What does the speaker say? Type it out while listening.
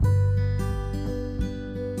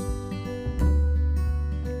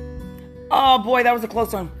Oh boy, that was a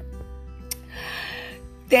close one.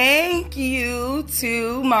 Thank you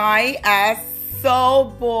to my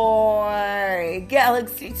SO boy,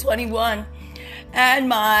 Galaxy 21, and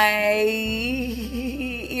my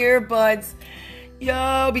earbuds.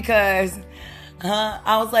 Yo, because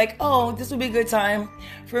I was like, oh, this would be a good time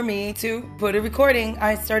for me to put a recording.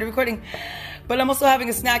 I started recording. But I'm also having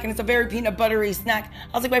a snack, and it's a very peanut buttery snack.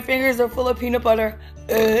 I was like, my fingers are full of peanut butter.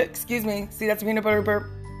 Excuse me. See, that's a peanut butter burp.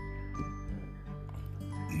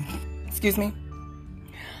 Excuse me.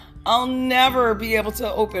 I'll never be able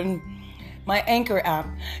to open my Anchor app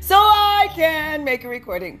so I can make a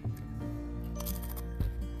recording.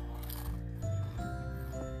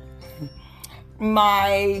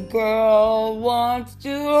 My girl wants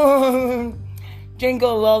to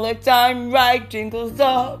jingle all the time, right? Jingles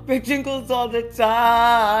up, it jingles all the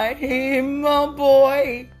time, oh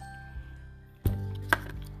boy.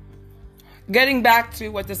 Getting back to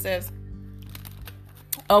what this is.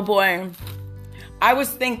 Oh boy. I was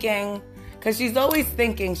thinking, because she's always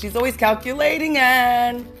thinking, she's always calculating,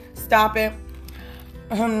 and stop it.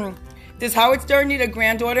 Does Howard Stern need a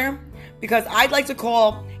granddaughter? Because I'd like to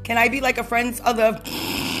call, can I be like a friends of the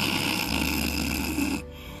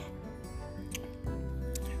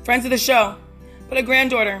show, but a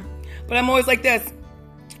granddaughter. But I'm always like this.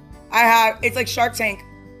 It's like Shark Tank.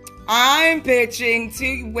 I'm pitching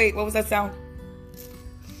to, wait, what was that sound?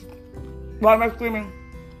 Why am I screaming?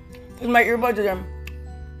 Because my earbuds are in.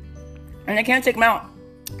 And I can't take them out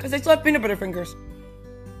because I still have peanut butter fingers.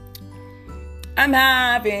 I'm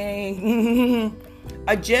having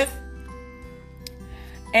a Jif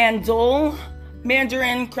and Dole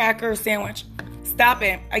Mandarin cracker sandwich. Stop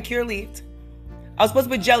it. I Curaleafed. I was supposed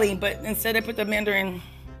to put jelly, but instead I put the Mandarin.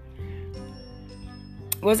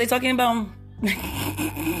 What was I talking about?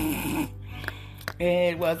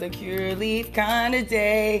 It was a Curaleaf kind of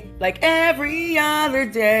day, like every other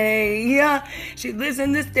day. Yeah. She lives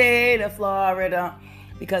in the state of Florida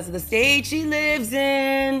because of the state she lives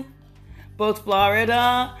in. Both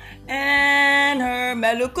Florida and her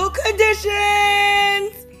medical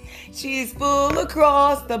conditions. She's full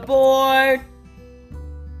across the board.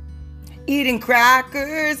 Eating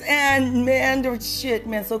crackers and Mandarin shit,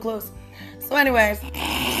 man, so close. So anyways.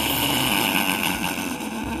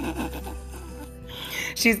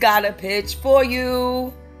 She's got a pitch for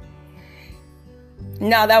you.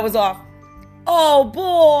 Now that was off. Oh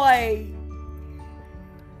boy.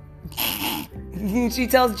 She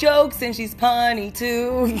tells jokes and she's punny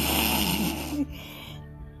too.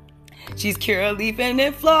 She's Curaleafing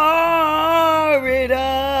in Florida.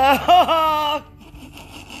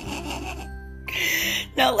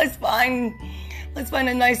 Now let's find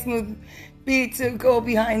a nice smooth beat to go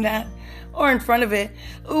behind that. Or in front of it.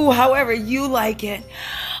 Ooh, however you like it.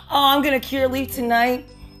 Oh, I'm going to Curaleaf tonight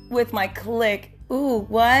with my click. Ooh,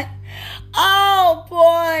 what? Oh,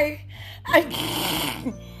 boy.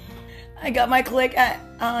 I got my click at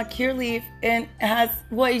Curaleaf, and it has,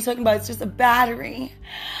 what are you talking about? It's just a battery.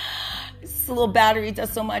 It's a little battery. It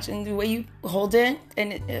does so much, and the way you hold it,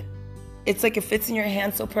 and it's like it fits in your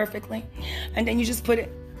hand so perfectly. And then you just put it.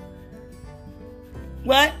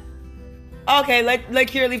 What? Okay, let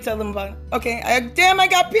Curaleaf tell them about it. Okay, damn, I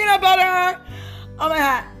got peanut butter on my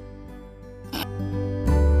hat.